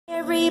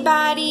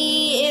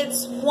everybody.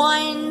 It's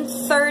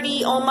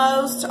 1:30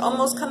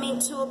 almost coming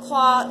 2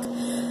 o'clock.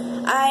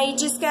 I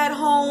just got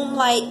home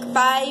like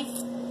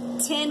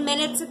 5-10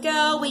 minutes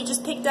ago. We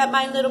just picked up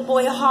my little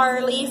boy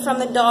Harley from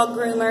the dog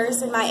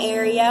groomers in my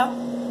area.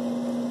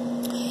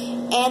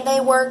 And they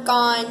work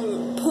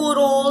on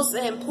poodles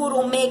and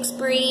poodle mixed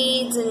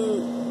breeds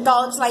and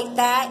dogs like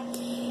that.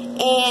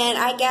 And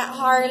I got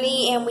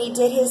Harley and we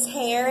did his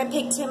hair and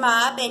picked him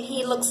up, and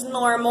he looks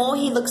normal.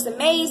 He looks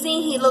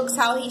amazing. He looks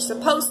how he's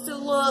supposed to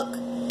look.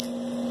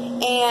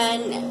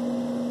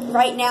 And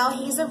right now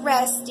he's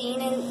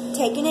resting and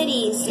taking it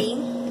easy.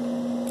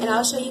 And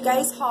I'll show you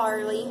guys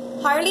Harley.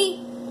 Harley?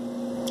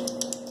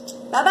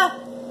 Baba.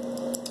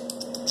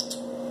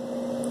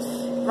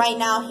 Right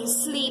now he's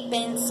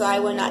sleeping, so I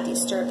will not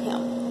disturb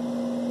him.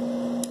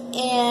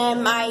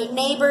 And my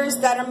neighbors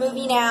that are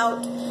moving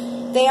out,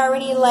 they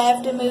already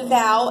left and moved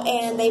out,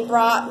 and they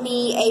brought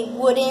me a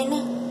wooden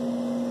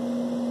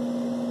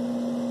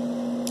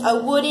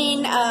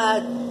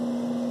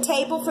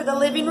table for the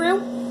living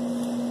room,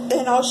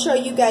 and I'll show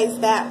you guys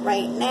that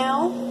right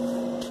now.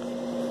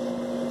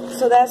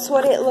 So that's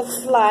what it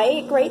looks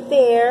like right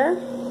there.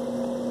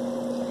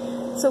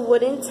 It's a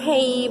wooden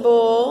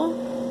table.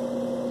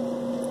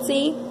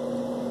 See?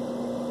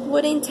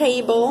 Wooden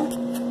table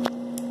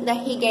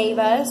that he gave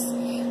us.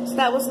 So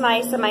that was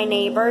nice of my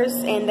neighbors,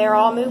 and they're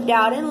all moved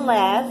out and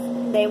left.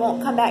 They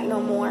won't come back no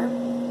more.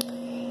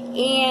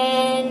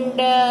 And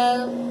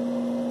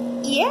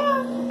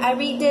yeah, I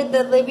redid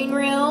the living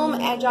room.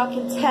 As y'all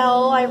can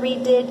tell, I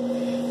did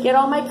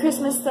all my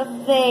Christmas stuff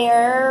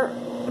there.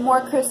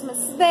 More Christmas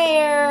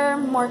there.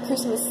 More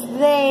Christmas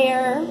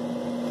there.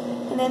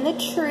 And then the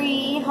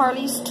tree,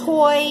 Harley's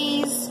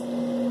toys,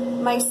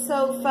 my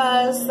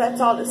sofas,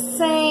 that's all the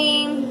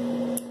same.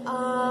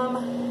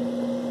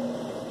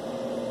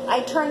 I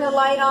turned the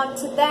light on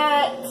to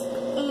that,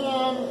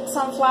 and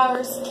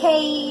Sunflower's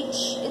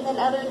cage, and then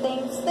other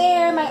things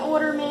there, my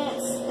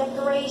ornaments,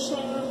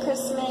 decoration,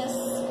 Christmas,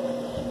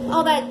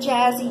 all that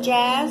jazzy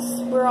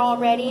jazz. We're all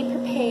ready and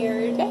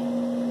prepared.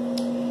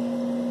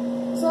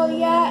 So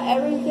yeah,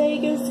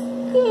 everything is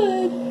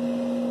good.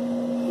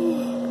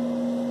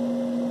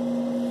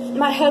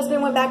 My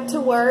husband went back to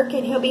work,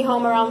 and he'll be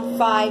home around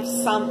 5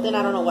 something,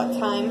 I don't know what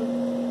time.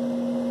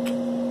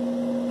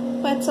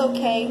 But it's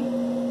okay.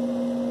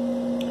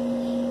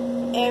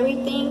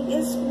 Everything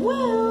is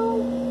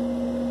well.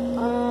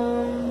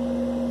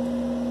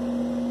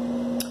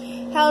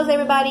 How's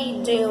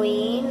everybody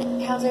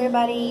doing? How's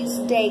everybody's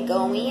day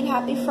going?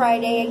 Happy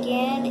Friday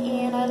again,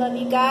 and I love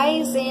you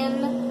guys,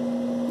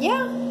 and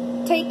yeah,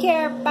 take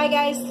care. Bye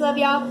guys, love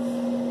y'all.